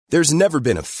There's never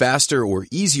been a faster or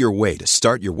easier way to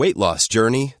start your weight loss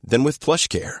journey than with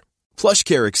PlushCare.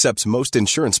 PlushCare accepts most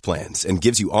insurance plans and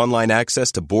gives you online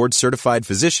access to board-certified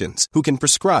physicians who can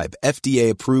prescribe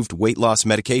FDA-approved weight loss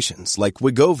medications like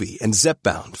Wegovy and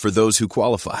Zepbound for those who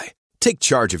qualify. Take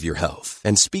charge of your health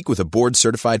and speak with a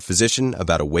board-certified physician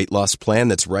about a weight loss plan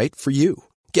that's right for you.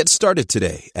 Get started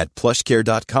today at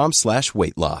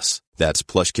plushcare.com/weight-loss. That's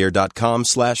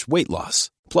plushcare.com/weight-loss.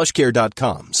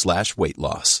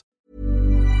 plushcare.com/weight-loss.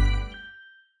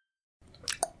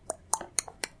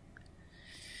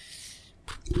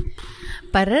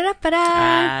 Leche.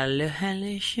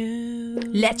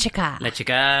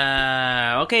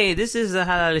 Okay, this is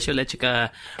the Leche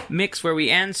mix where we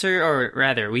answer, or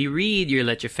rather, we read your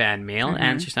Leche fan mail,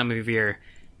 answer some of your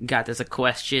got us a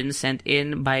question sent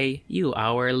in by you,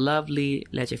 our lovely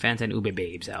Leche fans and Ube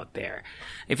babes out there.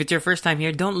 If it's your first time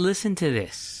here, don't listen to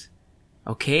this.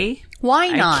 Okay? Why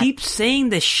not? I keep saying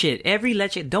this shit. Every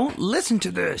Leche, don't listen to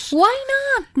this. Why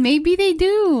not? Maybe they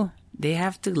do. They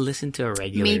have to listen to a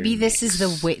regular Maybe this mix. is the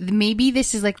way. Maybe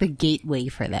this is like the gateway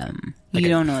for them. Like you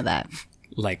don't know that.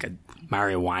 Like a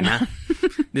marijuana.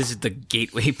 This is the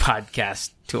gateway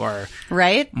podcast to our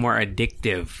more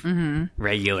addictive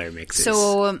regular mixes.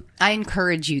 So I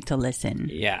encourage you to listen.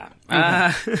 Yeah.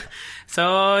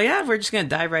 So yeah, we're just gonna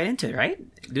dive right into it, right?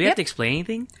 Do we have to explain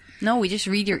anything? No, we just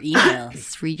read your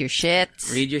emails, read your shit.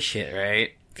 Read your shit,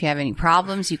 right? If you have any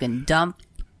problems, you can dump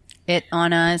it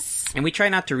on us. And we try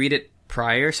not to read it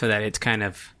prior so that it's kind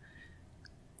of,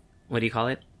 what do you call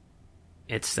it?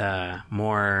 It's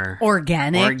more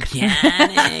organic. Okay.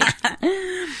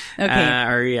 Okay.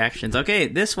 Our reactions. Okay,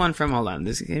 this one from, hold on.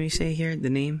 Can you say here the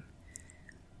name?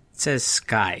 It says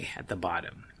Sky at the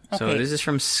bottom. Okay. So this is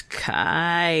from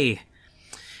Sky.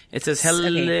 It says,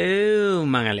 hello,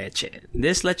 mga Leche.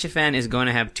 This Leche fan is going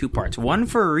to have two parts. One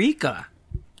for Rika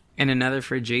and another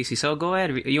for JC. So go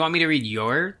ahead. You want me to read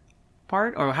your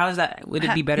part? Or how is that? Would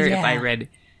it be better if I read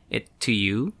it to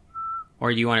you?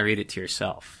 Or do you want to read it to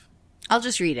yourself? I'll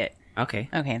just read it. Okay.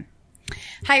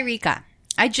 Hi, Rika.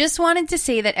 I just wanted to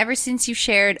say that ever since you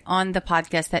shared on the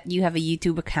podcast that you have a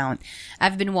YouTube account,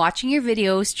 I've been watching your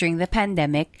videos during the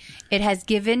pandemic. It has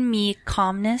given me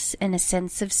calmness and a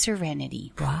sense of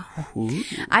serenity. Wow. Ooh.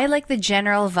 I like the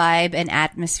general vibe and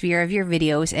atmosphere of your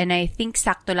videos, and I think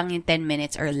sakto lang yung 10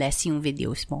 minutes or less yung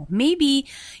videos mo. Maybe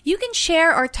you can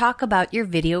share or talk about your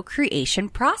video creation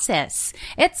process.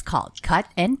 It's called cut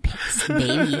and paste,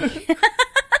 baby.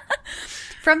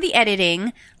 From the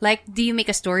editing, like, do you make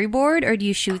a storyboard or do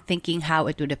you shoot thinking how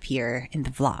it would appear in the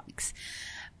vlogs?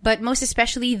 But most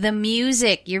especially the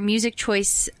music, your music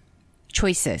choices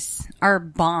are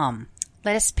bomb.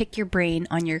 Let us pick your brain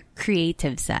on your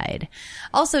creative side.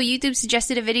 Also, YouTube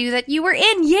suggested a video that you were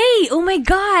in. Yay! Oh my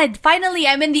God! Finally,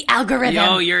 I'm in the algorithm.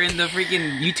 Yo, you're in the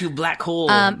freaking YouTube black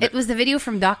hole. It was the video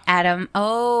from Doc Adam.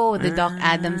 Oh, the Doc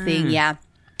Adam thing, yeah.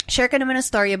 Share ka naman a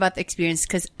story about the experience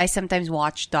because I sometimes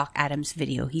watch Doc Adam's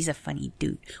video. He's a funny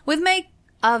dude. With my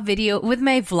with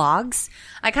my vlogs,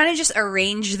 I kind of just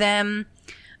arrange them,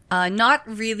 not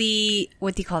really,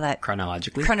 what do you call that?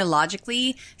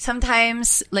 Chronologically.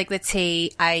 Sometimes, like, let's say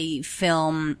I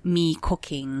film me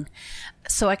cooking.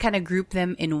 So I kind of group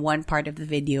them in one part of the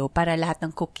video para lahat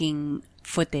ng cooking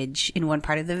footage in one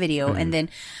part of the video. And then,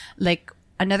 like,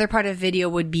 another part of the video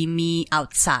would be me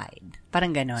outside.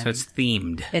 Parang ganon. So it's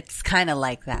themed. It's kind of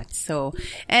like that. So,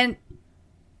 and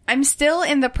I'm still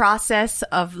in the process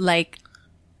of like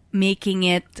making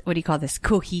it, what do you call this?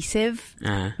 Cohesive.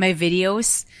 My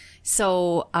videos.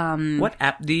 So, what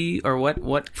app do you, or what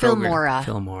Filmora.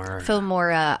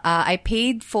 Filmora. I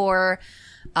paid for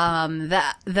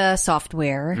the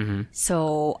software.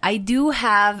 So I do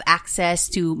have access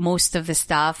to most of the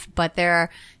stuff, but there are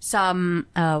some,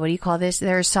 what do you call this?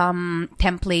 There are some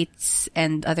templates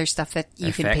and other stuff that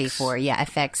you can pay for. Yeah,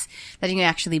 effects that you can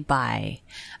actually buy,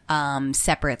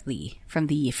 separately from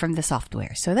the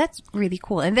software. So that's really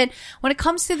cool. And then when it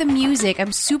comes to the music,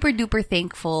 I'm super duper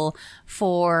thankful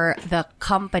for the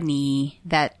company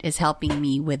that is helping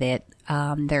me with it.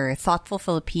 They're Thoughtful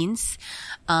Philippines.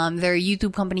 They're a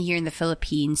YouTube company here in the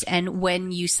Philippines. And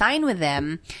when you sign with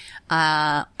them,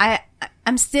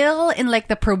 I'm still in like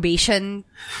the probation,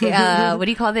 what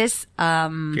do you call this?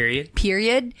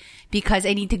 Period. Because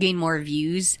I need to gain more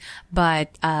views.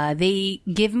 But, they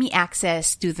give me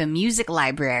access to the music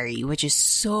library, which is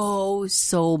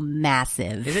so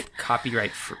massive. Is it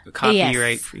copyright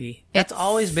free? That's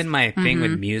always been my thing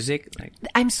with music. Like,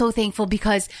 I'm so thankful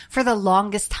because for the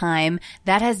longest time,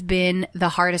 that has been the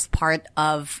hardest part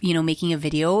of, making a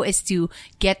video is to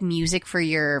get music for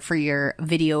your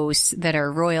videos that are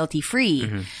royalty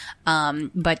free.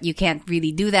 But you can't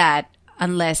really do that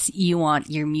unless you want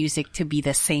your music to be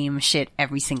the same shit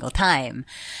every single time.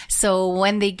 So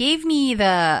when they gave me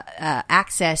the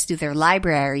access to their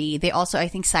library, they also, I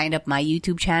think, signed up my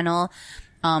YouTube channel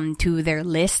to their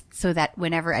list so that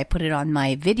whenever I put it on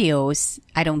my videos,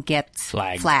 I don't get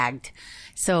flagged.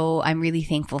 So I'm really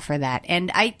thankful for that.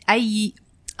 And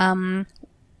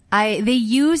they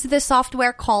use the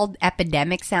software called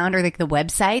Epidemic Sound, or like the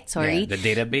website, sorry. Yeah,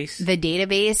 the database? The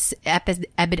database,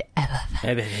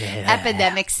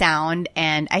 Epidemic Sound.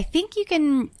 And I think you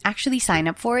can actually sign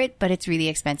up for it, but it's really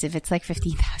expensive. It's like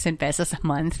 15,000 pesos a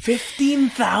month.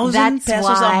 15,000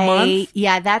 pesos a month?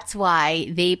 Yeah, that's why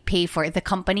they pay for it. The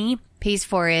company pays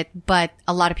for it, but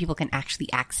a lot of people can actually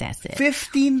access it.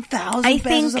 15,000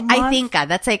 pesos a month? I think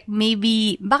that's like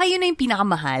maybe, baka yun na yung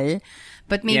pinakamahal.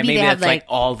 But maybe they have like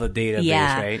all the database,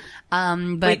 right?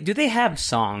 But wait, do they have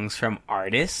songs from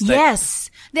artists?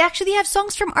 Yes, they actually have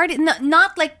songs from artists,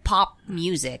 not like pop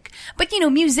music, but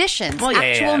musicians,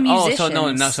 actual musicians.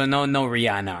 Oh, so no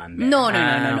Rihanna on there.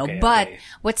 No. Okay, but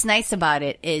what's nice about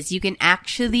it is you can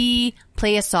actually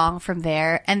play a song from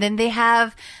there, and then they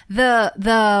have the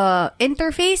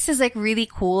interface is like really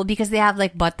cool because they have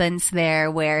like buttons there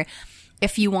where,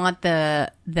 if you want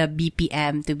the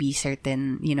BPM to be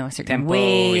certain tempo,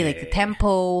 way, like the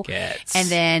tempo, and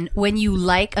then when you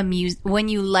like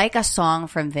a song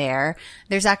from there,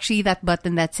 there's actually that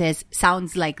button that says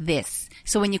sounds like this.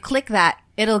 So when you click that,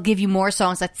 it'll give you more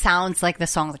songs that sounds like the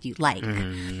song that you like.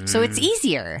 So it's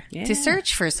easier to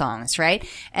search for songs, right?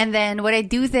 And then what I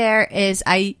do there is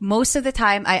most of the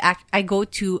time I go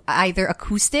to either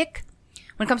acoustic.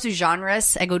 When it comes to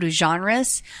genres, I go to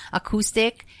genres,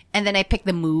 acoustic, and then I pick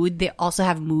the mood. They also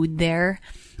have mood there.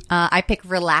 I pick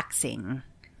relaxing,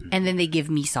 and then they give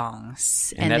me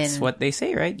songs. And that's what they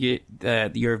say, right?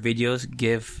 Your videos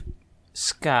give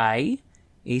Sky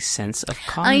a sense of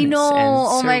calmness. I know. And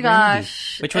oh my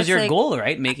gosh. Which was your goal,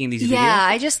 right? Making these videos? Yeah,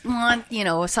 I just want,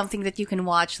 something that you can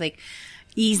watch, like,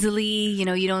 easily. You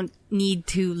don't need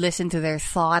to listen to their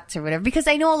thoughts or whatever, because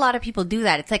I know a lot of people do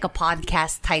that. It's like a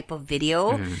podcast type of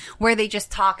video where they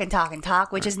just talk and talk and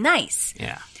talk, which is nice.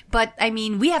 Yeah. But I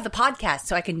mean, we have the podcast,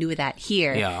 so I can do that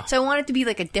here. Yeah. So I want it to be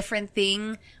like a different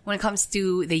thing when it comes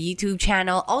to the YouTube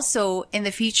channel. Also, in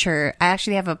the future, I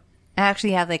actually have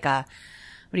like a,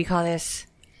 what do you call this?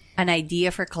 An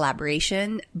idea for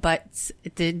collaboration, but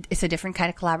it's a different kind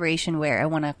of collaboration where I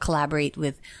want to collaborate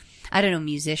with, I don't know,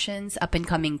 musicians,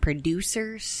 up-and-coming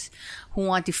producers who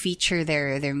want to feature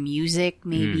their music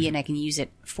maybe, and I can use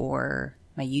it for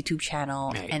my YouTube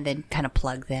channel and then kind of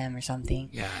plug them or something.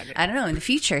 Yeah, I don't know, in the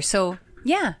future. So,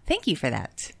 yeah, thank you for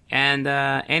that. And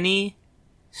any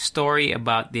story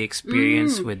about the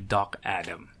experience with Doc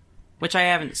Adam? Which I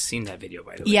haven't seen that video,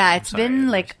 by the way. Yeah, it's been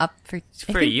like up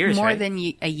for years, more right? than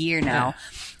a year now.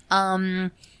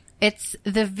 It's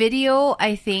the video.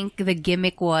 I think the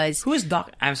gimmick was, who is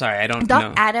Doc? I'm sorry, I don't know.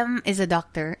 Doc Adam is a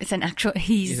doctor.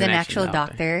 He's an actual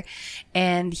doctor,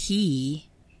 and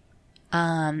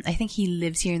I think he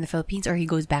lives here in the Philippines, or he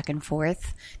goes back and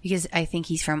forth because I think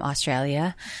he's from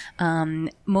Australia.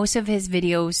 Most of his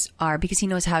videos are because he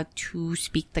knows how to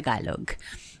speak Tagalog,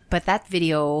 but that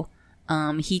video,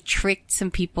 he tricked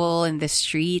some people in the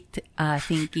street,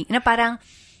 thinking na parang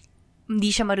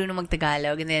hindi siya marunong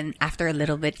mag-Tagalog, and then after a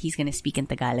little bit, he's gonna speak in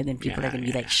Tagalog, and people are gonna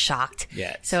be like shocked.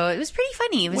 Yes. So it was pretty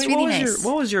funny. It was really nice.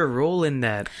 What was your role in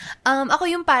that? Ako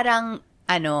yung parang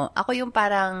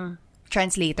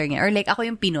translator niya, or like ako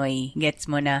yung Pinoy, gets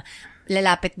mo na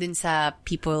lalapit dun sa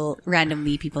people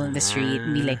in the street,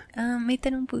 and be like, may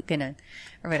tanong po, ganun,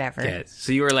 or whatever. Yeah,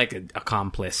 so you were like an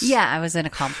accomplice. Yeah, I was an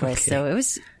accomplice. Okay. So it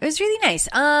was really nice.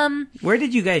 Where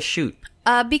did you guys shoot?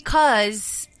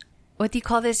 Because, what do you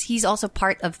call this? He's also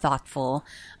part of Thoughtful.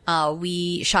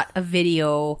 We shot a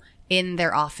video in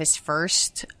their office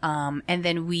first, and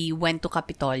then we went to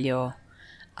Capitolio,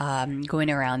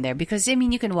 going around there, because I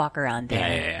mean you can walk around there.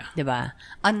 Yeah. Diba?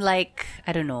 Unlike,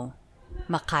 I don't know,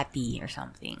 Makati or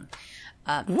something.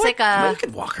 It's like you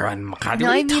could walk around Makati. No,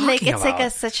 what are I you mean like talking it's about?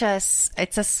 like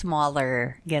it's a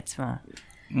smaller, gets mo,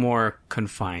 more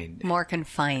confined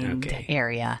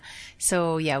area.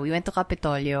 So yeah, we went to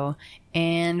Capitolio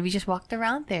and we just walked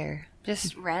around there,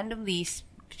 just randomly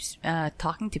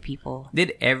talking to people.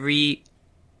 Did every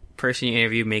person you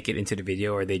interview make it into the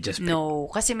video, or they just No,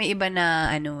 kasi may iba na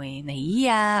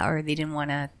nahihiya, or they didn't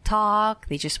want to talk,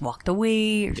 they just walked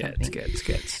away or something.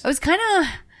 Gets. It was kind of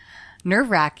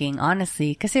nerve-wracking,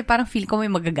 honestly, kasi parang feel ko may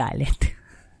magagalit.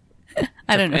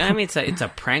 I don't know. I mean, it's a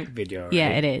prank video, right? Yeah,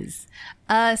 it is.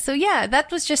 So yeah,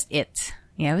 that was just it.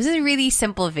 Yeah, it was a really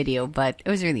simple video, but it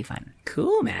was really fun.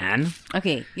 Cool, man.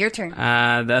 Okay, your turn.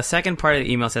 The second part of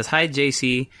the email says, "Hi,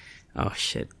 JC." Oh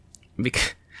shit.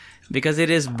 because it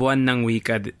is buwan ng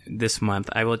wika this month,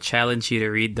 I will challenge you to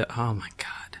read oh my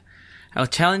God. I'll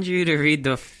challenge you to read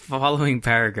the following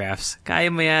paragraphs.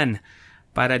 Kaya mo yan.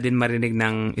 Para din marinig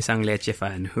ng isang Leche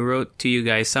fan who wrote to you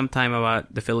guys sometime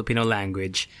about the Filipino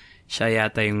language. Siya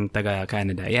yata yung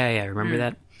taga-Canada. Yeah, remember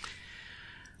that?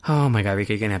 Oh my God,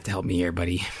 Rico, you're gonna have to help me here,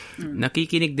 buddy.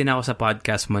 Nakikinig din ako sa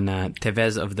podcast mo na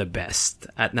Tevez of the Best.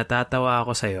 At natatawa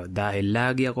ako sa'yo dahil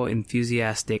lagi ako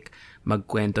enthusiastic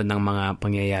magkwento ng mga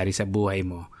pangyayari sa buhay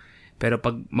mo. Pero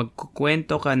pag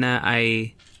magkukwento ka na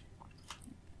ay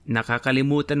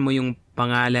nakakalimutan mo yung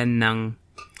pangalan ng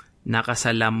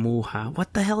nakasalamuha.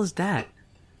 What the hell is that?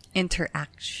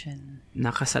 Interaction.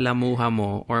 Nakasalamuha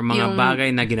mo or mga bagay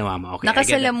na ginawa mo. Okay,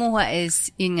 nakasalamuha is,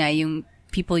 yun nga, yung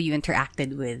people you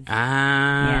interacted with.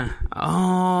 Oh.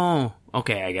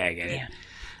 Okay, I get it. Yeah.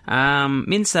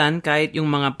 Minsan, kahit yung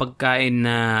mga pagkain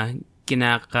na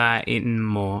kinakain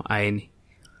mo ay,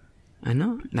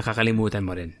 nakakalimutan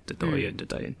mo rin. Totoo yun.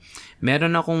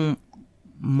 Meron akong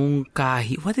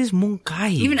mungkahi. What is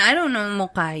mungkahi? Even I don't know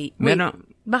mungkahi.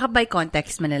 Baka by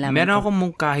context malalaman. Meron akong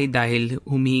mungkahi dahil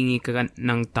humihingi ka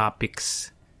ng topics.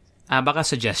 Baka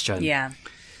suggestion. Yeah.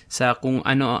 Sa kung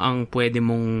ano ang pwede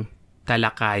mong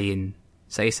talakayin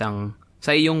sa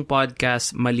iyong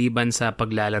podcast maliban sa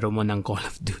paglalaro mo ng Call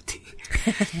of Duty.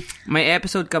 May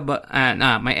episode ka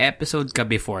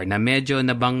before na medyo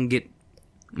nabanggit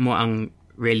mo ang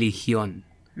relihiyon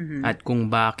at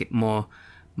kung bakit mo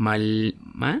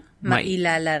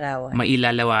mailalarawan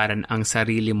ang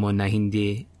sarili mo na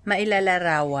hindi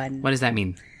mailalarawan. What does that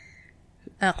mean?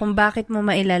 Kung bakit mo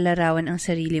mailalarawan ang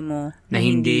sarili mo na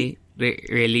hindi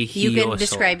religyoso. You can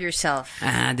describe yourself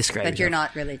describe that you're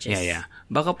not religious. Yeah.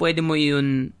 Baka pwede mo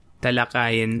yun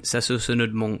talakayin sa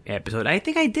susunod mong episode. I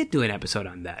think I did do an episode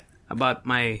on that. About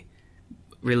my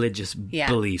religious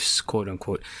beliefs,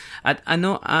 quote-unquote. At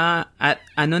ano na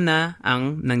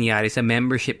ang nangyari sa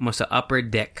membership mo sa Upper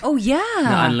Deck? Oh, yeah.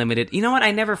 Na unlimited. You know what?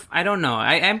 I don't know.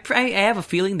 I have a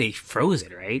feeling they froze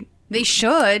it, right? They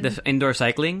should. The indoor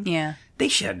cycling? Yeah. They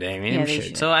should. I mean, they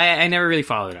should. So I never really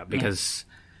followed up because...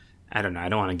 I don't know. I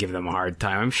don't want to give them a hard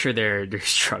time. I'm sure they're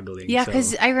struggling. Yeah,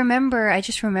 because I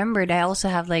just remembered I also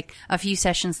have like a few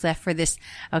sessions left for this.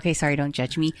 Okay, sorry, don't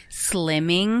judge me.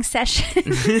 Slimming session.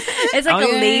 It's like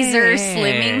a laser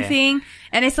slimming thing.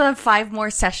 And I still have 5 more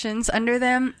sessions under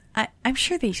them. I'm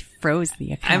sure they froze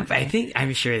the account.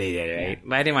 I'm sure they did, right?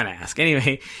 But I didn't want to ask.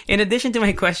 Anyway, in addition to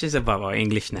my questions about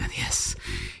English na, yes.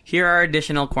 Here are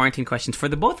additional quarantine questions for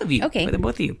the both of you. Okay. For the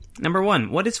both of you. Number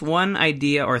 1, what is one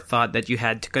idea or thought that you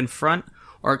had to confront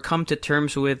or come to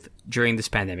terms with during this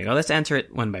pandemic? Well, let's answer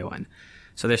it one by one.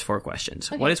 So there's 4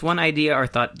 questions. Okay. What is one idea or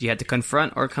thought you had to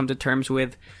confront or come to terms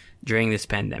with during this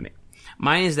pandemic?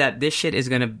 Mine is that this shit is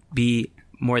going to be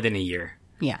more than a year.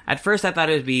 Yeah. At first, I thought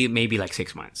it would be maybe like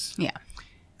 6 months. Yeah.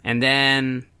 And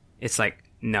then it's like,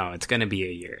 no, it's going to be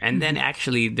a year. And then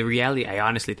actually, the reality, I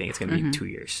honestly think it's going to be 2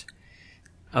 years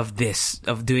of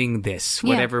doing this,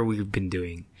 whatever we've been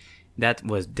doing. That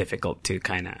was difficult to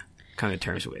kind of come to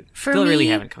terms with. Still really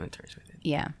haven't come to terms with it.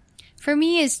 Yeah. For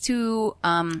me is to,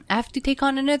 I have to take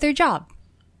on another job.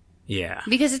 Yeah.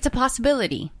 Because it's a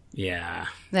possibility. Yeah.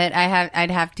 That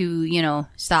I'd have to,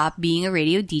 stop being a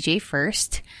radio DJ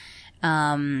first.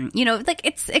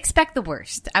 Expect the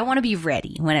worst. I want to be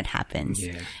ready when it happens.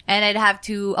 Yeah. And I'd have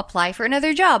to apply for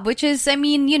another job, which is,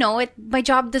 my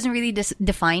job doesn't really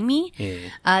define me.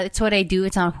 Yeah. It's what I do.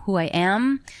 It's not who I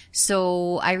am.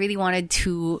 So I really wanted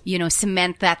to,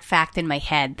 cement that fact in my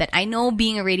head that I know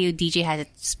being a radio DJ has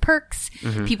its perks.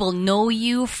 Mm-hmm. People know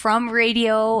you from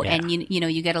radio and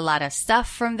you get a lot of stuff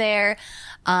from there.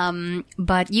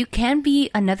 But you can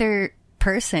be another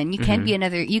person. You can be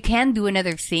you can do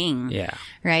another thing. Yeah.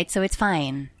 Right? So it's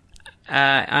fine.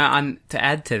 To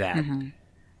add to that,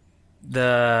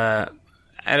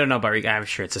 I don't know about Rika, I'm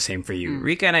sure it's the same for you.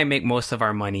 Rika and I make most of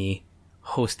our money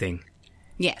hosting.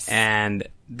 Yes. And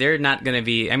they're not going to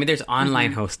be, there's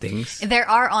online hostings. There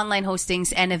are online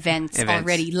hostings and events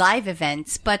already, live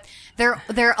events, but there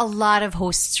are a lot of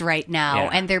hosts right now,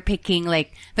 and they're picking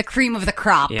like the cream of the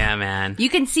crop. Yeah, man. You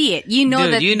can see it. You know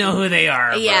you know who they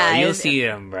are, bro. Yeah. You'll see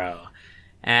them, bro.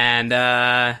 And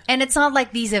it's not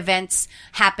like these events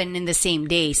happen in the same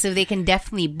day, so they can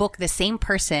definitely book the same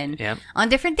person on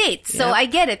different dates. So I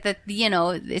get it that,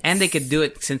 it's... And they could do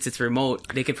it since it's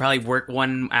remote. They could probably work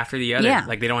one after the other. Yeah.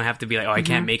 Like they don't have to be like, I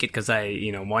can't make it because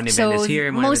one event is here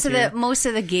and one event is here. Most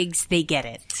of the gigs, they get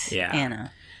it. Yeah.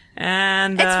 Anna.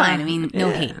 And it's fine. No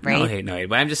hate, right? No hate.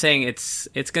 But I'm just saying it's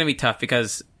going to be tough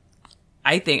because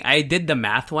I think I did the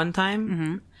math one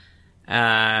time.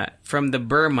 From the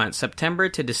Burr month, September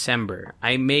to December,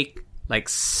 I make like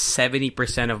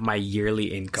 70% of my yearly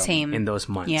income in those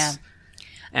months. Yeah.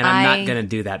 And I'm not going to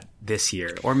do that this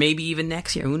year. Or maybe even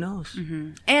next year. Who knows?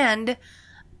 Mm-hmm. And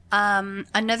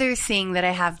another thing that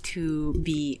I have to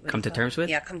come to terms with?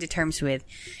 Yeah, come to terms with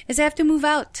is I have to move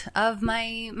out of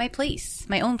my place,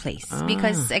 my own place,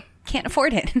 because I can't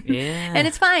afford it. Yeah. And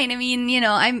it's fine. I mean, you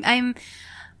know,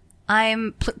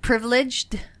 I'm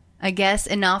privileged, I guess,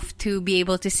 enough to be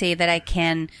able to say that I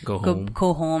can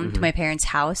go home to my parents'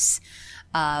 house.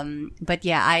 But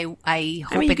yeah, I hope it doesn't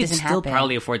happen. You could still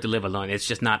probably afford to live alone. It's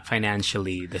just not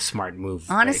financially the smart move.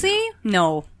 Honestly,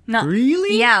 no. Not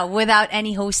really? Yeah, without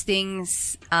any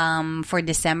hostings for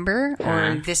December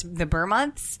or the Burr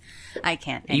months, I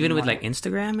can't anymore. Even with like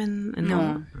Instagram and no.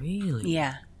 all? Really?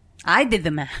 Yeah. I did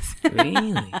the math.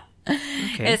 Really?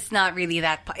 Okay. It's not really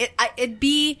that it'd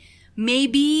be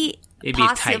maybe it'd be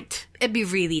tight. It'd be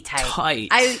really tight. Tight.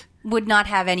 I would not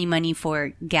have any money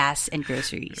for gas and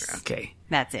groceries. Okay.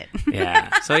 That's it.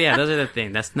 Yeah. So yeah, those are the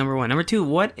things. That's number one. Number two,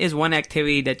 what is one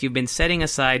activity that you've been setting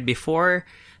aside before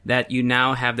that you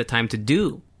now have the time to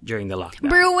do during the lockdown?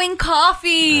 Brewing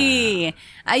coffee.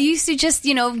 I used to just,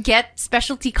 get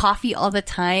specialty coffee all the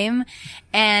time.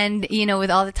 And, with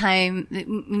all the time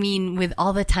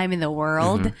in the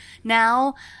world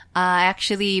now, I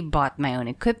actually bought my own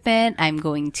equipment. I'm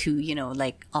going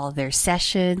to, all their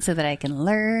sessions so that I can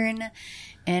learn.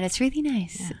 And it's really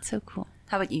nice. Yeah. It's so cool.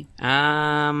 How about you?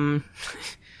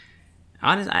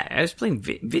 Honestly, I was playing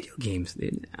video games,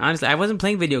 dude. Honestly, I wasn't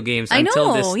playing video games I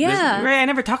until know, yeah. I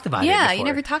never talked about it before. Yeah, you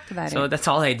never talked about it. So that's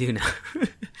all I do now.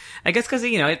 I guess because,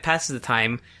 it passes the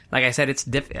time. Like I said,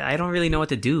 I don't really know what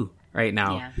to do right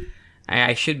now. Yeah.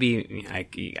 I should be, I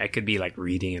could be like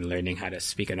reading and learning how to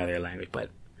speak another language, but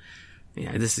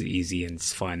yeah, this is easy and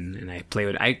it's fun. And I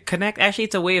connect. Actually,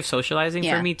 it's a way of socializing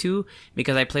for me too,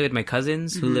 because I play with my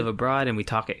cousins who live abroad and we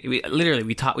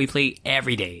play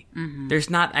every day.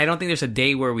 I don't think there's a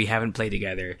day where we haven't played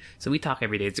together. So we talk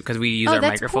every day because we use our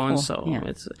microphones.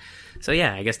 Cool. So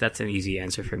yeah, I guess that's an easy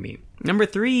answer for me. Number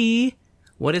 3,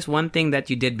 what is one thing that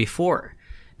you did before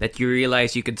that you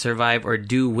realized you could survive or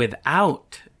do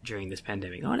without during this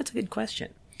pandemic? Oh, that's a good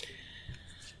question.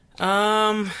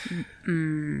 I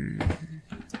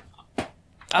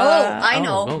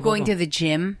know. Going to the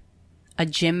gym, a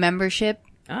gym membership.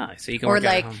 So you can or work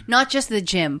like out at home. not just the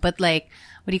gym, but like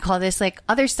what do you call this? Like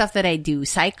other stuff that I do,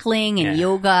 cycling and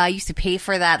yoga. I used to pay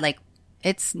for that. Like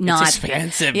it's not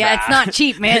expensive. Yeah, it's not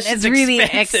cheap, man. It's really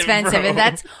expensive, and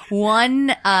that's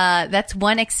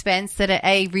one expense that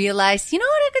I realized. You know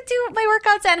what? I could do my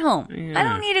workouts at home. Yeah. I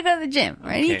don't need to go to the gym.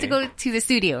 Or I need to go to the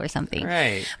studio or something.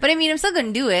 Right. But I mean, I'm still going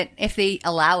to do it if they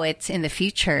allow it in the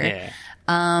future. Yeah.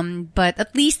 But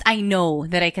at least I know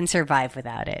that I can survive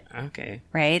without it. Okay.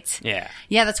 Right? Yeah.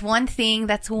 Yeah, that's one thing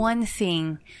that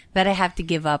I have to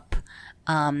give up.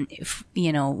 If,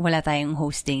 wala tayong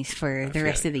hostings for the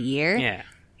rest of the year. Yeah.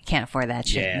 Can't afford that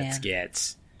shit, man.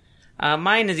 Gets.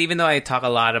 Mine is, even though I talk a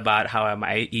lot about how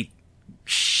I eat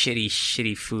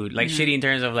shitty food, like shitty in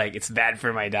terms of like it's bad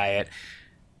for my diet,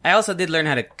 I also did learn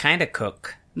how to kind of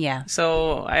cook. Yeah.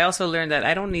 So I also learned that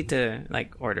I don't need to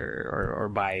like order or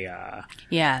buy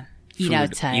eat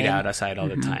outside all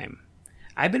the time.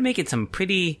 I've been making some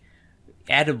pretty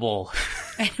edible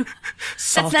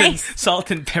salt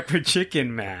and pepper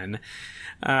chicken, man.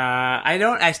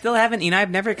 I still haven't,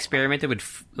 I've never experimented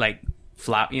with like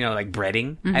like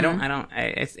breading.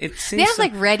 It seems they have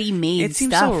like ready-made stuff.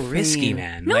 It seems so risky,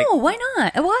 man. No, why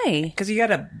not? Why? Because you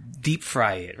gotta deep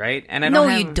fry it, right? And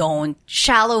you don't.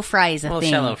 Shallow fry is a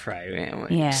thing. Shallow fry.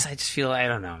 Yeah. I just feel, I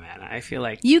don't know, man. I feel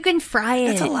like you can fry it.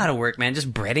 That's a lot of work, man.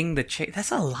 Just breading the chicken.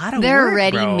 That's a lot of They're work,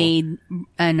 ready-made.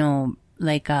 I know,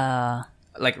 like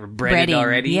breaded breading.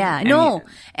 already. Yeah,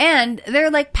 and they're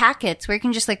like packets where you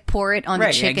can just like pour it on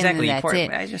the chicken, exactly. and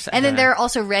that's it. And then there are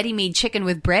also ready-made chicken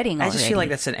with breading already. I just feel like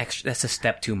that's a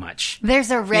step too much. There's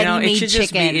a ready-made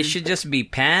chicken. It should just be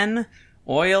pan,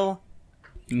 oil,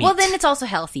 meat. Well, then it's also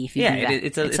healthy if you do that.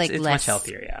 It's much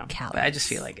healthier, yeah. Calories. But I just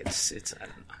feel like it's I don't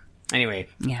know. Anyway,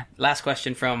 yeah. Last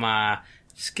question from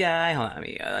Sky. Hold on, let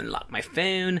me unlock my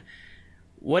phone.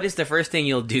 What is the first thing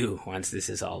you'll do once this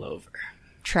is all over?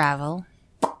 Travel.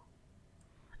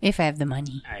 If I have the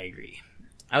money. I agree.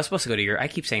 I was supposed to go to Europe. I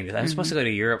keep saying this. I was supposed to go to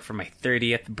Europe for my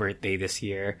 30th birthday this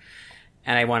year,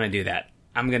 and I want to do that.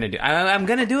 I'm gonna do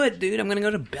it, dude. I'm gonna go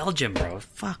to Belgium, bro.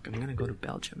 Fuck, I'm gonna go to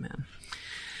Belgium, man.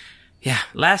 Yeah.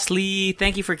 Lastly,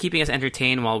 thank you for keeping us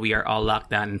entertained while we are all locked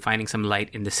down and finding some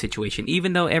light in the situation,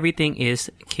 even though everything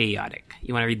is chaotic.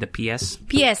 You want to read the PS?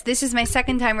 PS, this is my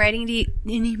second time writing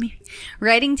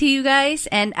to you guys,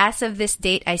 and as of this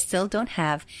date, I still don't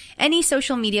have any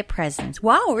social media presence.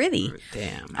 Wow, really?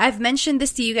 Damn. I've mentioned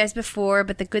this to you guys before,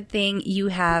 but good thing you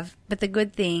have an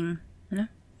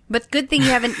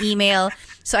email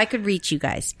so I could reach you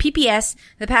guys. PPS,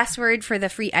 the password for the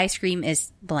free ice cream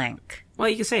is blank. Well,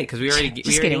 you can say it because we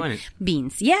already won it.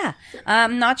 Beans. Yeah.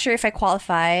 I'm not sure if I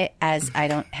qualify as I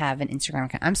don't have an Instagram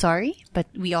account. I'm sorry, but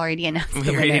we already announced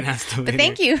the winner. But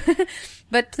thank you.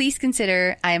 But please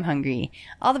consider I am hungry.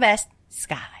 All the best,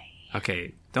 Sky.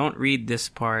 Okay. Don't read this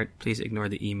part. Please ignore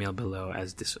the email below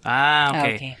as this.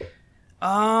 Okay.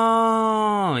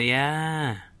 Oh,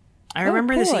 yeah. I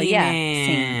remember this email. Yeah,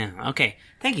 same. Okay.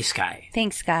 Thank you, Sky.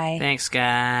 Thanks, Sky. Thanks,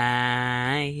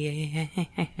 Sky.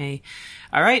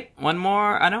 All right, one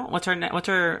more. I don't know. What's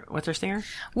our stinger?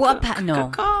 What? No.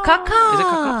 Kaka. Is it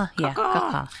Kaka? Yeah,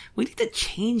 Kaka. We need to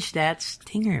change that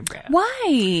stinger, bro.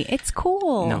 Why? It's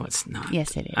cool. No, it's not.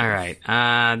 Yes, it is. All right.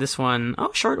 This one.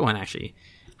 Oh, short one actually.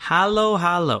 Hello.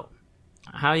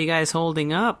 How you guys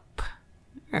holding up?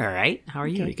 All right. How are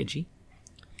you, Rika G?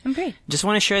 I'm great. Just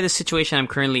want to share the situation I'm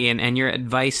currently in and your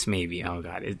advice, maybe. Oh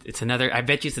God, it's another. I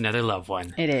bet you it's another loved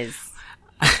one. It is.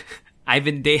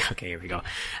 Okay, here we go.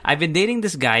 I've been dating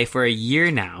this guy for a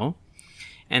year now,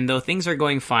 and though things are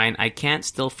going fine, I can't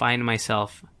still find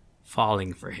myself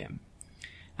falling for him.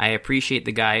 I appreciate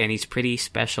the guy, and he's pretty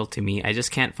special to me. I just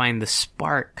can't find the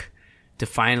spark to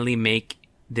finally make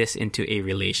this into a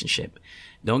relationship.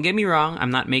 Don't get me wrong, I'm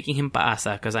not making him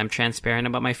paasa because I'm transparent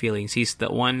about my feelings. He's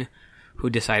the one who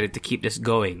decided to keep this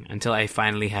going until I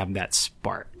finally have that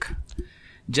spark.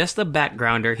 Just a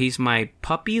backgrounder, he's my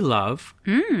puppy love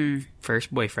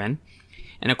first boyfriend.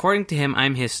 And according to him,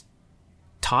 I'm his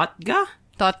Totka,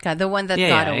 the one that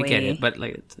got away. Yeah, I get it, but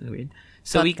like it's weird.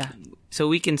 So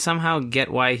we can somehow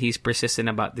get why he's persistent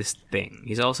about this thing.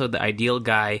 He's also the ideal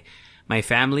guy. My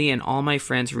family and all my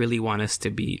friends really want us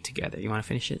to be together. You want to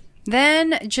finish it?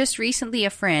 Then, just recently, a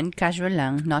friend, casual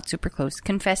lang, not super close,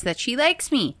 confessed that she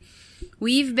likes me.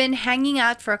 We've been hanging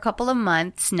out for a couple of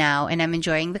months now, and I'm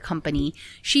enjoying the company.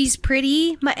 She's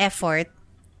pretty ma-effort,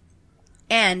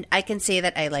 and I can say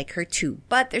that I like her too.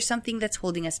 But there's something that's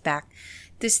holding us back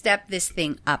to step this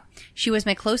thing up. She was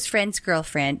my close friend's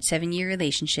girlfriend, 7-year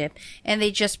relationship, and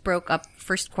they just broke up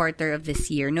first quarter of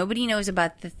this year. Nobody knows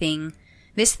about this thing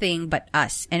but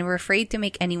us, and we're afraid to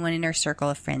make anyone in our circle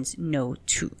of friends know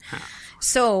too.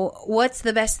 So, what's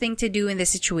the best thing to do in this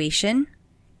situation?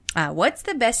 The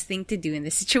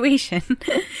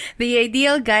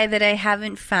ideal guy that I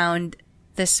haven't found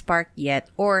the spark yet,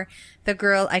 or the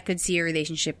girl I could see a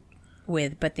relationship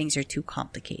with, but things are too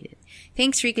complicated.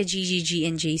 Thanks, Rika, GGG,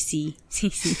 and JC.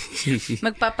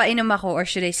 Magpapainom ako, or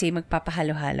should I say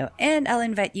magpapahalo-halo. And I'll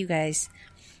invite you guys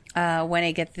when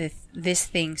I get this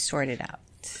thing sorted out.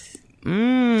 Sure.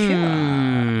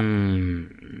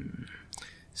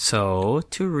 So,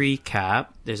 to recap,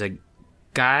 there's a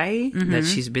guy that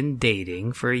she's been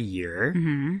dating for a year,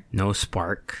 no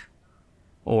spark,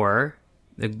 or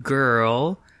the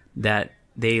girl that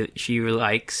she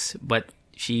likes, but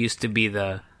she used to be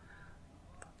the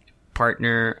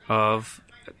partner of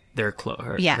her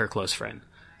close friend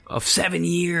of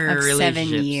 7-year relationships.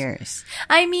 7 years.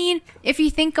 I mean, if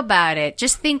you think about it,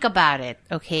 just think about it,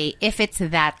 okay? If it's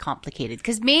that complicated,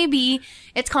 because maybe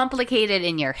it's complicated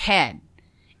in your head.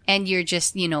 And you're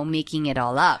just, making it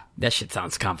all up. That shit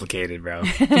sounds complicated, bro.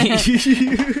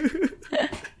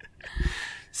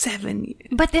 7 years.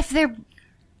 But if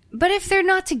they're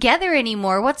not together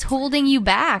anymore, what's holding you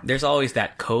back? There's always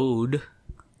that code.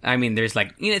 I mean, there's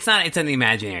it's an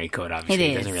imaginary code,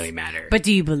 obviously. It doesn't really matter. But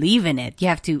do you believe in it? You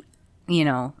have to,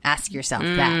 ask yourself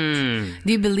that.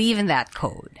 Do you believe in that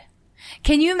code?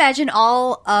 Can you imagine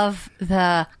all of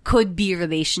the could-be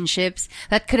relationships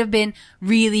that could have been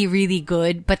really, really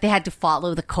good, but they had to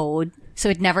follow the code, so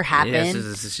it never happened? Yes,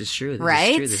 this is true.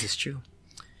 This is true.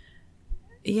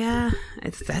 Yeah,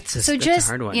 that's a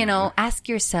hard one. Ask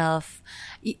yourself.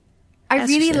 I've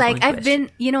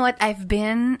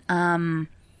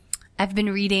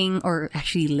been reading or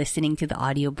actually listening to the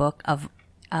audiobook of,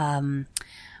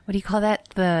 what do you call that?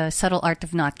 The Subtle Art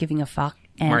of Not Giving a Fuck.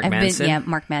 And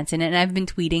Mark Manson. And I've been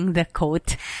tweeting the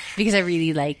quote because I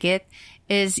really like it.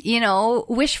 Is,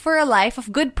 wish for a life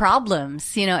of good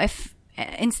problems, if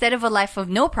instead of a life of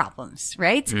no problems,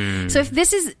 right? So if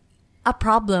this is a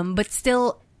problem, but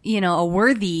still, a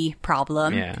worthy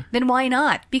problem, then why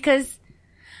not? Because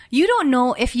you don't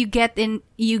know if you get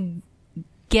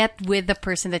with the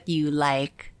person that you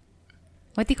like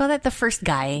what do you call that? The first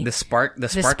guy. The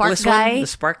sparkless guy. one? The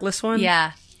sparkless one?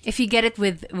 Yeah. If you get it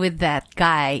with that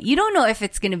guy, you don't know if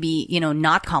it's going to be,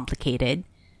 not complicated.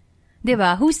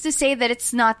 Diba? Who's to say that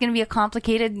it's not going to be a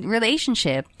complicated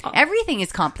relationship? Everything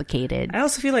is complicated. I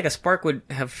also feel like a spark would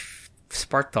have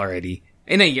sparked already.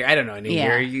 In a year. I don't know. In a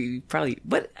year, you probably...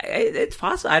 But it's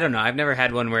possible. I don't know. I've never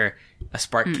had one where a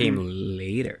spark came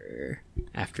later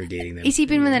after dating them.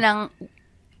 Isipin mo na lang,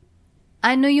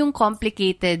 ano yung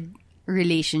complicated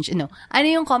relationship? No. Ano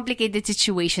yung complicated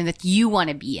situation that you want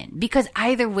to be in? Because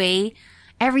either way,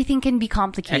 everything can be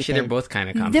complicated. Actually, they're both kind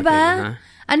of complicated, diba? huh?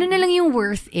 Ano na lang yung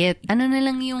worth it? Ano na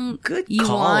lang yung good you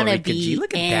call, wanna Rika G. be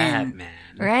Look at in? that, man.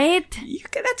 Right?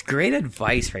 That's great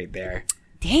advice right there.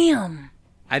 Damn.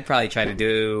 I'd probably try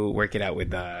to work it out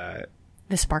with the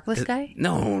sparkless guy?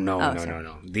 No.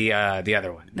 The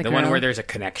other one. The one where there's a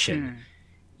connection.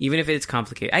 Even if it's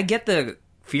complicated. I get the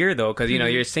fear though, because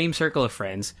you're same circle of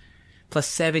friends. Plus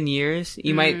 7 years,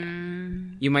 you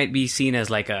might be seen as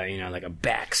like a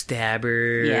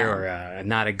backstabber or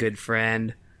not a good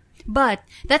friend. But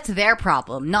that's their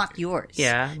problem, not yours.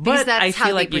 Yeah, because but that's I how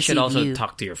feel like they you should perceive also you.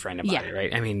 talk to your friend about it,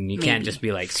 right? I mean, you can't just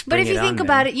be like, but if you think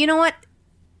about them. it, you know what?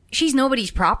 She's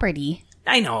nobody's property.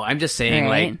 I know. I'm just saying,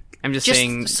 right?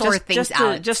 Sort things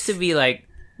out. Just to be like,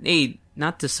 hey,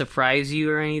 not to surprise you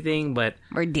or anything, but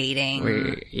we're dating.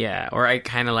 Or I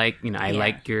kind of like, I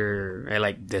like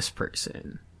this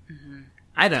person. Mm-hmm.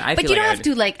 I don't. I but feel you like don't have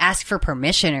to like ask for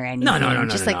permission or anything. No.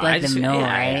 Just let them know,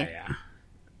 right? Yeah.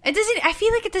 It doesn't. I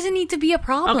feel like it doesn't need to be a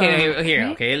problem. Okay, here.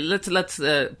 Right? Okay, let's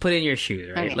put in your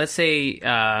shoes, right? Okay. Let's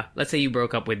say you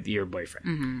broke up with your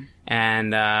boyfriend,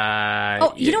 and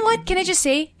you know what? Can I just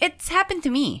say it's happened to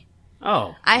me?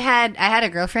 Oh, I had a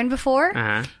girlfriend before,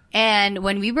 and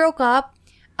when we broke up,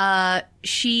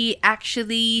 she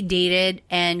actually dated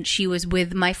and she was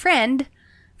with my friend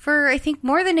for I think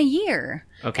more than a year.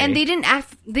 Okay, and they didn't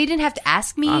have to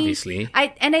ask me. Obviously,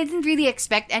 I didn't really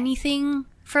expect anything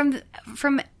from Did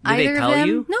either they tell of them.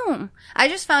 You? No, I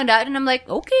just found out, and I'm like,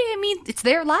 okay. I mean, it's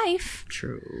their life.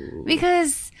 True.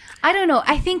 Because I don't know.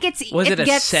 I think it a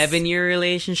 7-year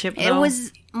relationship? Though? It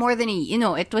was more than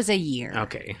it was a year.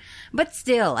 Okay. But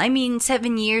still, I mean,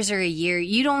 7 years or a year.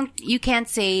 You can't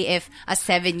say if a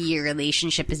 7-year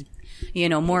relationship is,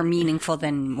 more meaningful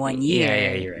than 1 year.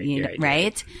 Yeah, you're right.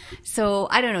 Right? So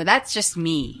I don't know. That's just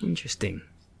me. Interesting.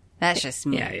 That's just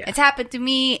me. Yeah. It's happened to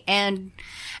me, and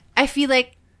I feel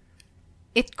like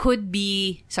it could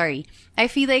be, I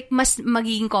feel like mas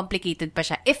magiging complicated pa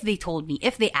siya if they told me,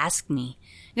 if they asked me.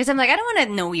 Because I'm like, I don't want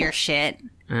to know your shit.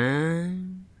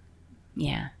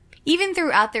 Yeah. Even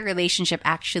throughout the relationship,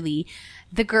 actually,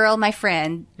 the girl, my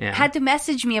friend, had to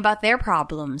message me about their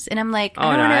problems. And I'm like,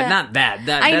 not that.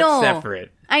 That's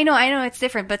separate. I know, it's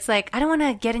different. But it's like, I don't want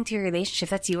to get into your relationship.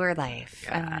 That's your life.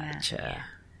 Gotcha.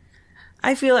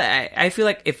 I feel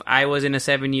like if I was in a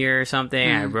 7-year or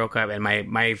something, I broke up, and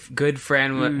my good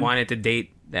friend wanted to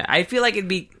date, I feel like it'd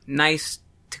be nice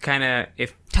to kind of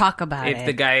talk about it. If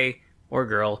the guy or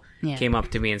girl came up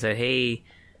to me and said, "Hey,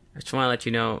 I just want to let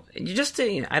you know," just to,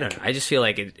 I don't know. I just feel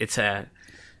like it's a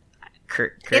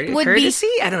courtesy.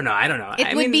 I don't know.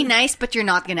 It would be nice, but you're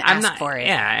not going to ask for it.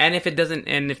 Yeah, and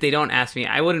if they don't ask me,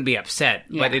 I wouldn't be upset.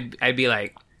 Yeah. But I'd be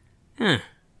like,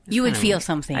 you would feel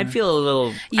something. I'd feel a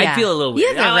little. Yeah. I'd feel a little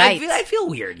weird. You have the right. I feel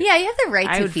weird. Yeah, you have the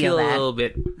right to feel that. I would feel a little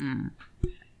bit.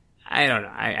 I don't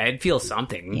know. I'd feel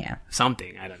something. Yeah.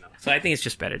 Something. I don't know. So I think it's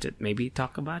just better to maybe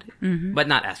talk about it, but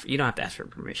not ask. You don't have to ask for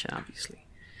permission, obviously.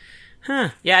 Huh?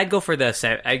 Yeah, I'd go for the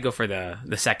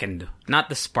second, not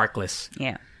the sparkless.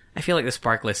 Yeah. I feel like the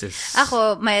sparkless is.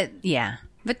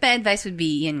 But my advice would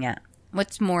be, yun nga,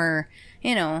 what's more,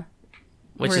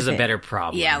 which is a better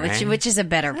problem. Yeah, right? which is a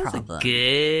better That's problem. A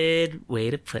good way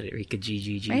to put it, Rika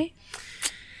G. Right?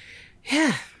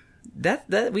 Yeah.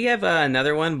 That we have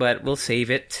another one, but we'll save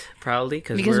it probably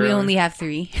because we only have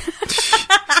 3.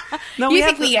 No, we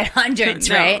get hundreds,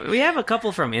 right? We have a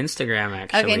couple from Instagram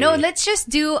actually. Okay, no, let's just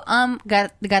do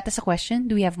got us a question.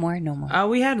 Do we have more? No more.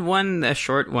 We had a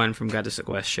short one from Got Us a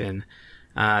Question.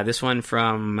 This one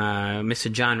from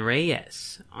Mr. John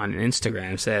Reyes on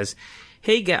Instagram says,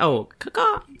 Hey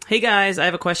guys, I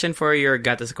have a question for your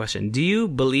Got Us a Question. Do you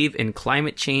believe in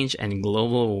climate change and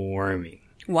global warming?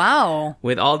 Wow.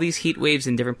 With all these heat waves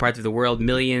in different parts of the world,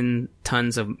 million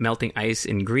tons of melting ice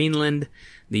in Greenland,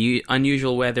 the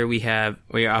unusual weather we are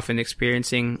often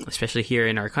experiencing, especially here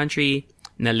in our country,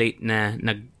 na late na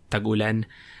nagtagulan.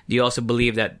 Do you also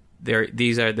believe that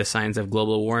these are the signs of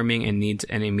global warming and needs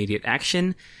an immediate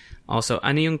action? Also,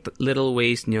 ano yung little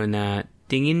ways nyo na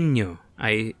tingin nyo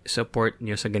ay support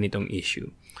nyo sa ganitong issue?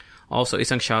 Also,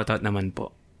 isang shoutout naman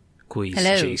po. Quiz,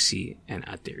 Hello. JC, and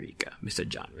Ate Rica, Mr.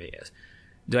 John Reyes.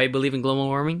 Do I believe in global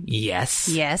warming? Yes.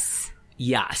 Yes.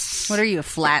 Yes. What are you, a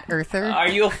flat earther? Are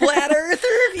you a flat earther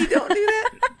if you don't do that?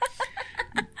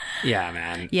 Yeah,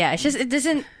 man. Yeah, it's just it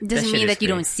doesn't shit mean is that you great.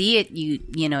 don't see it.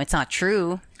 You know, it's not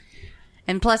true.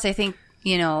 And plus, I think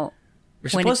We're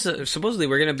supposedly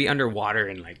we're gonna be underwater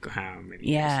in like how many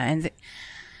years?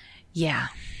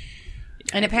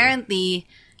 And apparently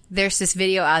there's this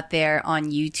video out there on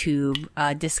YouTube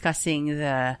discussing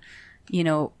the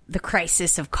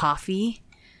crisis of coffee.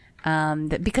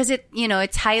 Because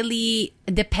it's highly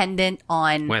dependent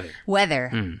on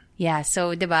weather. Yeah,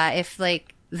 so diba, if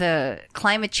like the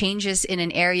climate changes in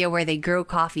an area where they grow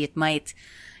coffee, it might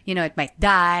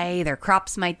die, their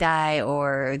crops might die,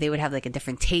 or they would have like a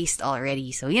different taste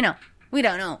already. So, we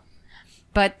don't know.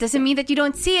 But doesn't mean that you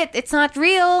don't see it. It's not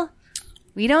real.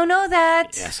 We don't know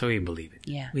that. Yeah, so we believe it.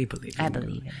 Yeah. We believe it. I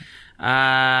believe it.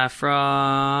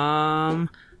 From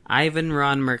Ivan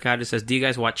Ron Mercado says, do you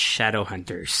guys watch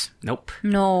Shadowhunters? Nope.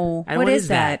 No. And What is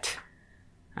that?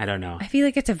 I don't know. I feel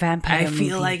like it's a vampire movie. I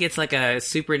feel like it's like a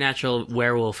supernatural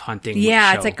werewolf hunting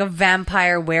show. It's like a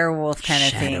vampire werewolf kind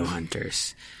of thing.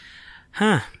 Shadowhunters.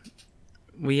 Huh.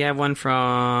 We have one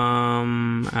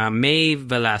from May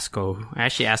Velasco. I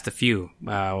actually asked a few.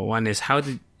 One is, how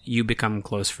did you become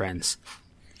close friends?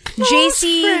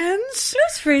 JC.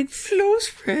 Close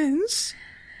friends.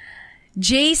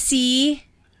 JC.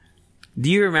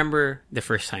 Do you remember the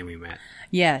first time we met?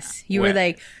 Yes. You were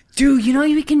like, dude,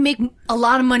 we can make a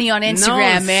lot of money on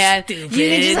Instagram, man.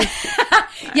 Stupid.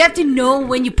 You have to know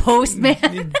when you post, man.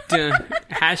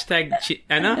 Hashtag,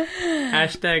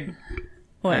 Hashtag,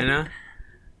 What?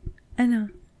 I know.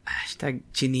 Hashtag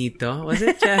Chinito. Was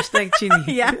it? Hashtag Chinito.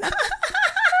 Yeah.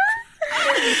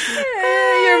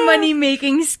 Your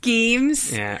money-making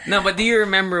schemes. Yeah. No, but do you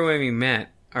remember when we met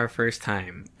our first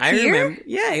time? I Here? remember.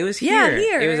 Yeah, it was here. Yeah,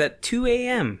 here. It was at 2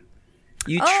 a.m.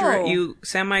 You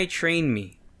semi-trained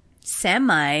me.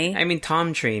 Semi? I mean,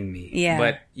 Tom trained me. Yeah.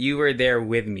 But you were there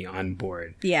with me on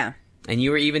board. Yeah. And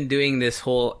you were even doing this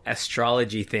whole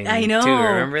astrology thing. I know. Too.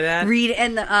 Remember that? Read,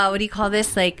 and what do you call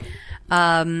this? Like,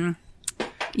 yung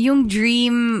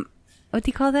dream, what do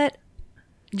you call that?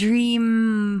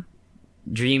 Dream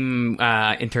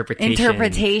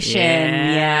interpretation.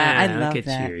 Yeah, I love look at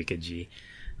that. you, Rika G.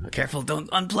 Oh, careful, don't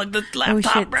unplug the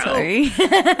laptop, shit, bro. sorry.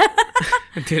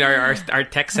 Dude, our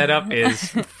tech setup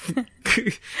is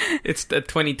it's the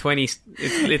 2020.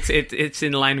 It's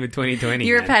in line with 2020.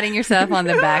 You were man. patting yourself on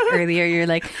the back earlier. You're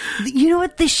like, you know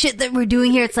what? This shit that we're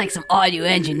doing here, it's like some audio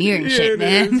engineering shit,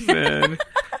 man. man.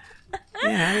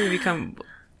 Yeah, how did we become?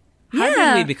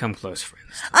 How did we become close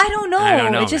friends? I don't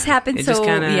know. It just man. happened. It So just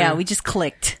kinda- we just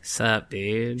clicked. Sup,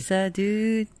 dude? So,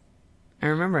 dude. I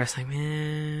remember I was like,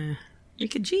 man,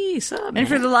 Rika G, sup, man? And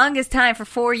for the longest time, for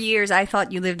 4 years, I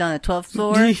thought you lived on the 12th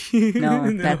floor.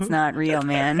 No, that's not real,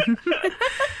 man.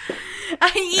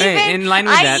 in line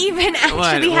with that, even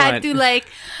actually had to like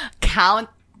count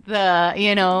the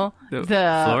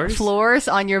floors? floors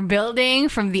on your building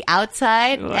from the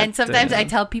outside. What And sometimes the- I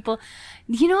tell people,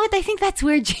 you know what? I think that's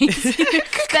weird, James.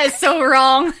 That's so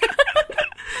wrong.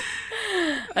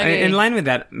 Okay. In line with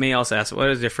that, May also asked, what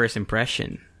was your first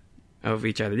impression of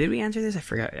each other? Did we answer this? I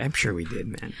forgot. I'm sure we did,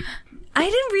 man. I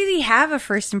didn't really have a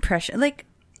first impression. Like,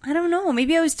 I don't know.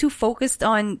 Maybe I was too focused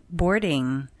on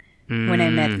boarding when I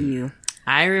met you.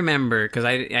 I remember because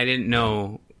I didn't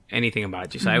know anything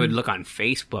about you, so I would look on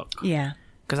Facebook. Yeah.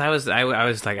 Because I was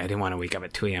like, I didn't want to wake up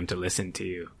at 2 a.m. to listen to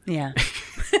you. Yeah.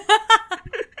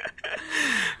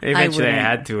 Eventually, I wouldn't.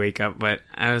 had to wake up, but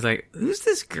I was like, who's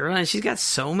this girl? And she's got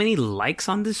so many likes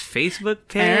on this Facebook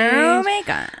page. Oh my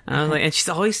God. I was like, and she's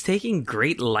always taking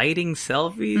great lighting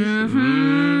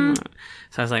selfies.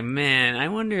 So I was like, man, I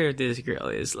wonder if this girl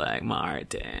is like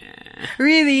Martin.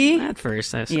 Really? At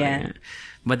first, I was Yeah. like,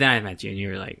 but then I met you, and you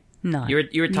were like, No.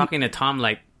 you were talking to Tom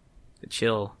like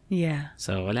chill. Yeah.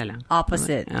 So wala lang.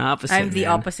 Opposite. Opposite. I'm the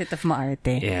man. opposite of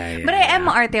maarte. Yeah. But I am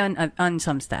maarte on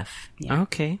some stuff. Yeah.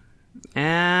 Okay.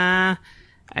 I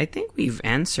think we've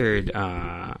answered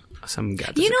some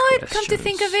guys. You know what? Come to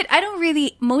think of it, I don't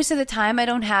really, most of the time, I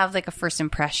don't have like a first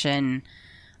impression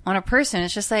on a person.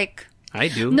 It's just like, I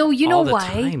do. no, you know all the why?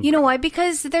 time. You know why?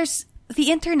 Because there's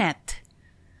the internet.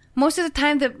 Most of the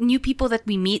time, the new people that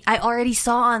we meet, I already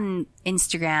saw on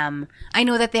Instagram. I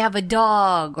know that they have a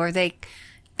dog or I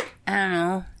don't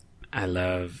know. I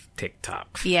love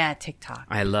TikTok. Yeah, TikTok.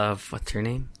 I love, what's her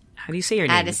name? How do you say her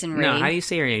name? Addison Rae. No, how do you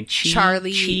say her name?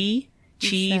 Charlie.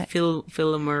 Chi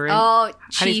Philomere. Oh,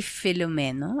 How do you- Chi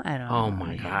Filomeno? I don't know. Oh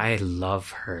my god, I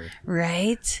love her.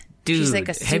 Right? Dude, She's like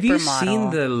a have you supermodel. seen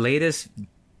the latest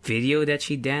video that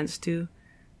she danced to?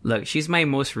 Look, she's my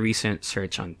most recent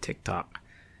search on TikTok.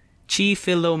 Chi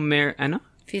Filomeno.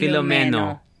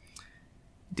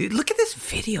 Dude, look at this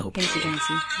video. Can you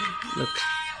see? Look.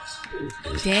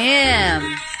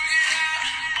 Damn.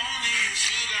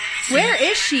 Where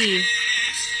is she?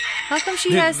 How come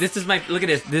she has... Look at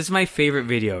this. This is my favorite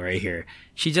video right here.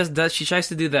 She tries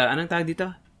to do the, anong tawag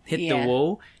dito? Hit the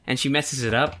whoa, and she messes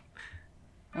it up.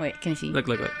 Wait, can you see? Look.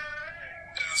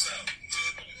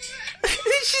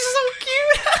 She's so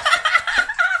cute.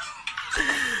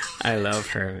 I love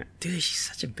her. Dude, she's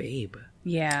such a babe.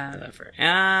 Yeah. I love her.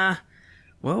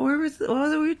 What were we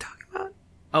talking about?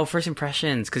 Oh, first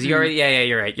impressions. Because you already... Yeah,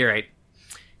 you're right.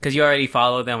 Because you already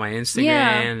follow them on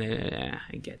Instagram. Yeah,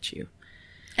 I get you.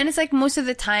 And it's like most of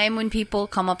the time when people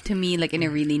come up to me like in a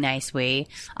really nice way,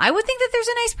 I would think that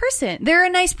they're a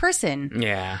nice person.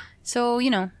 Yeah. So, you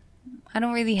know, I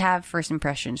don't really have first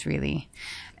impressions, really.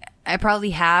 I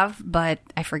probably have, but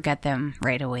I forget them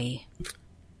right away.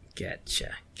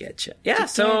 Getcha. Yeah,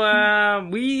 so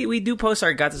we do post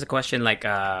our Got Us a Question like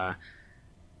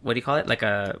what do you call it? Like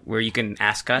where you can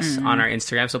ask us on our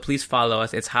Instagram. So please follow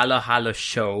us. It's Halo Halo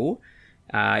Show.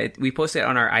 We post it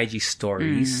on our IG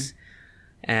stories.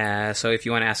 So if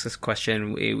you want to ask us a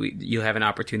question, you'll have an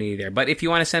opportunity there. But if you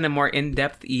want to send a more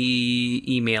in-depth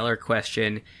email or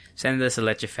question, send us a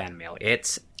Leche fan mail.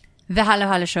 It's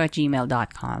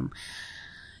thehallohaloshow@gmail.com.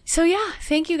 So yeah,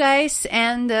 thank you guys,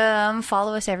 and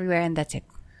follow us everywhere, and that's it.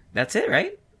 That's it,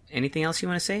 right? Anything else you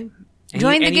want to say?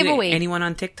 Join the giveaway. Anyone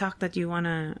on TikTok that you want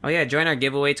to... Oh yeah, join our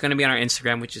giveaway. It's going to be on our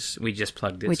Instagram, we just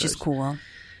plugged it. Which is cool.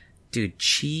 Dude,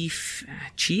 Chi?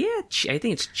 I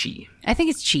think it's Chi. I think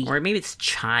it's Chi. Or maybe it's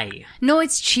Chai. No,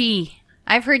 it's Chi.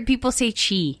 I've heard people say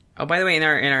Chi. Oh, by the way, in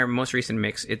our most recent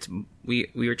mix, we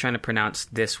were trying to pronounce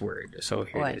this word. So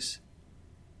here it is.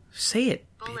 Say it.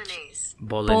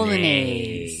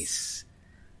 Bolognese.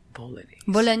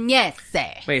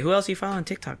 Wait, who else you follow on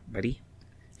TikTok, buddy?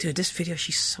 Dude, this video,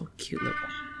 she's so cute. Look at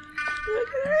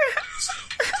her.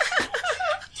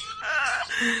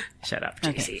 Shut up, JC.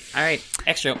 Okay. All right,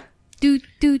 extra.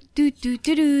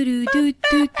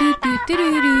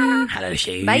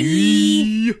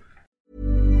 Bye.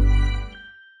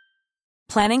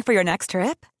 Planning for your next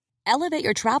trip? Elevate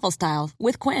your travel style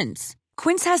with Quince.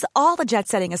 Quince has all the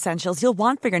jet-setting essentials you'll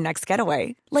want for your next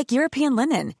getaway, like European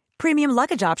linen, premium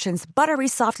luggage options, buttery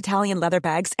soft Italian leather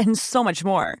bags, and so much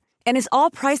more. And is all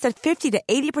priced at 50 to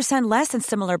 80% less than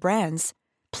similar brands.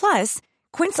 Plus,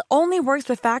 Quince only works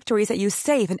with factories that use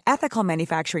safe and ethical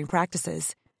manufacturing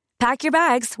practices. Pack your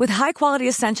bags with high-quality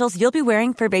essentials you'll be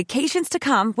wearing for vacations to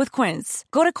come with Quince.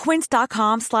 Go to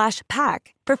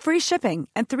quince.com/pack for free shipping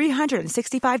and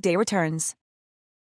 365-day returns.